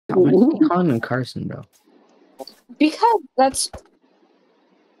Why did you call him Carson, bro? Because that's...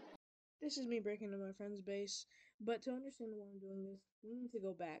 This is me breaking into my friend's base, but to understand why I'm doing this, we need to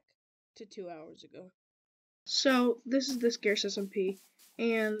go back to 2 hours ago. So, this is the scarce SMP,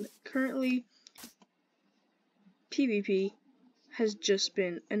 and currently, PvP has just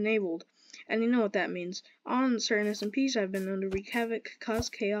been enabled. And you know what that means. On certain SMPs, I've been known to wreak havoc, cause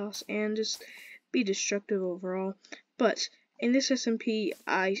chaos, and just be destructive overall. But in this SMP,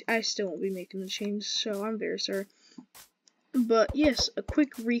 I still won't be making the change, so I'm very sorry. But yes, a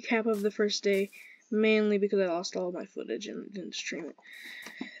quick recap of the first day, mainly because I lost all of my footage and didn't stream it.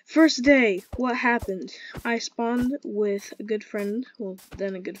 First day, what happened? I spawned with a good friend, well,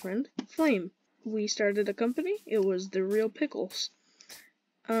 then a good friend, Flame. We started a company. It was The Real Pickles.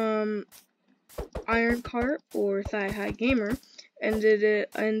 Iron Cart, or Thigh High Gamer,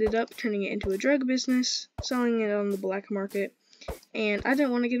 ended up turning it into a drug business, selling it on the black market, and I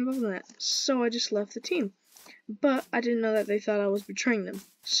didn't want to get involved in that, so I just left the team. But I didn't know that they thought I was betraying them.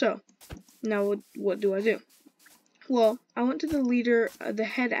 So, now what do I do? Well, I went to the leader, the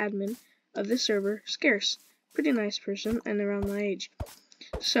head admin of the server, Scarce. Pretty nice person, and around my age.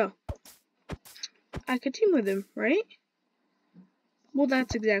 So, I could team with him, right? Well,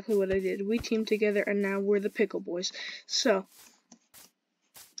 that's exactly what I did. We teamed together, and now we're the Pickle Boys. So,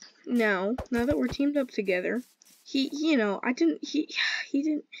 now that we're teamed up together, he didn't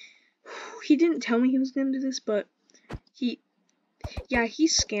tell me he was gonna do this, but he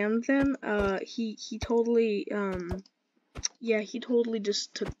scammed them. He totally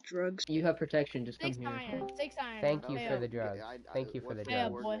just took drugs. You have protection, just come 6 here. iron. 6 iron. Thank you for the drugs. Thank you for the Yeah,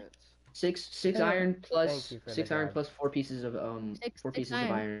 drugs. boy. Six Yeah. iron Thank plus you for the 6 iron drug. plus 4 pieces of Six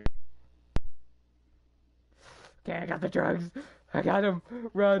iron. Okay, I got the drugs. I got him.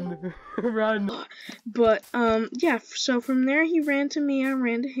 Run. Run. But yeah, so from there he ran to me, I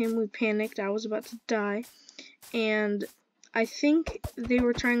ran to him, we panicked, I was about to die, and I think they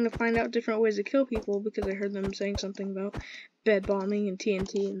were trying to find out different ways to kill people because I heard them saying something about bed bombing and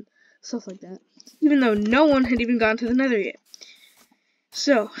TNT and stuff like that, even though no one had even gotten to the nether yet.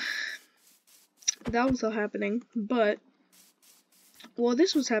 So, that was all happening, but while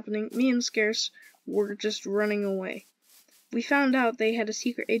this was happening, me and Scarce were just running away. We found out they had a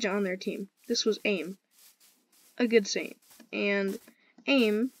secret agent on their team. This was AIM. A good saint. And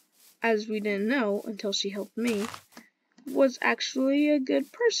AIM, as we didn't know until she helped me, was actually a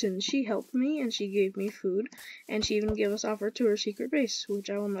good person. She helped me and she gave me food, and she even gave us offer to her secret base, which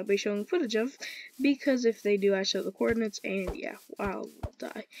I will not be showing footage of, because if they do, I show the coordinates, and yeah, I'll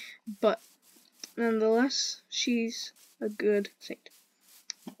die. But nonetheless, she's a good saint.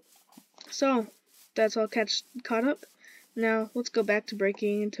 So, that's all caught up. Now, let's go back to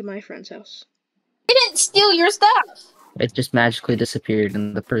breaking into my friend's house. I didn't steal your stuff! It just magically disappeared,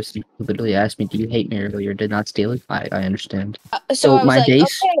 and the person who literally asked me, "Do you hate me earlier?" did not steal it. I understand. So I was my like,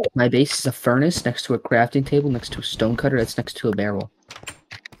 base, okay. my base is a furnace next to a crafting table, next to a stone cutter, that's next to a barrel.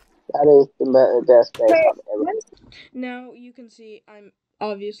 That is the best base I've ever. Now, you can see I'm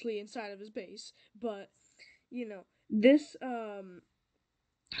obviously inside of his base, but, you know, this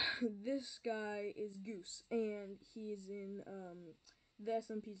guy is Goose, and he's in, the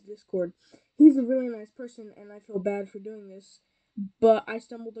SMP's Discord. He's a really nice person, and I feel bad for doing this, but I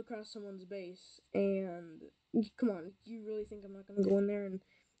stumbled across someone's base, and, come on, you really think I'm not gonna go in there and,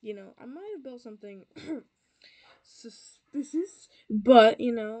 I might have built something suspicious, but,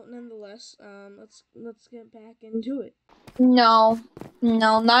 nonetheless, let's get back into it. No,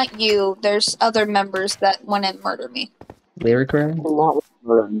 not you. There's other members that went and murdered me. Lyric round?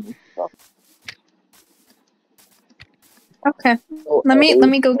 Okay, let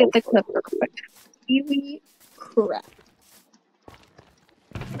me go get the clip real quick. Kiwi crap.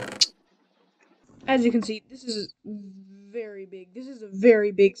 As you can see, this is very big. This is a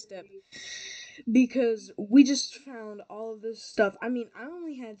very big step, because we just found all of this stuff. I mean, I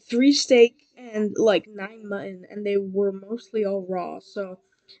only had 3 steak and like 9 mutton, and they were mostly all raw, so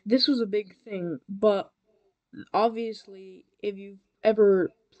this was a big thing. But obviously, if you've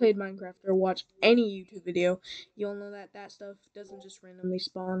ever played Minecraft or watched any YouTube video, you'll know that that stuff doesn't just randomly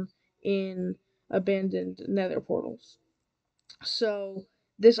spawn in abandoned nether portals. So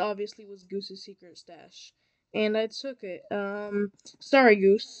this obviously was Goose's secret stash, and I took it. Sorry,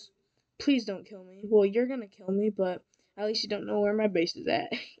 Goose. Please don't kill me. Well, you're gonna kill me, but at least you don't know where my base is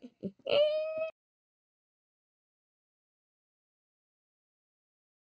at.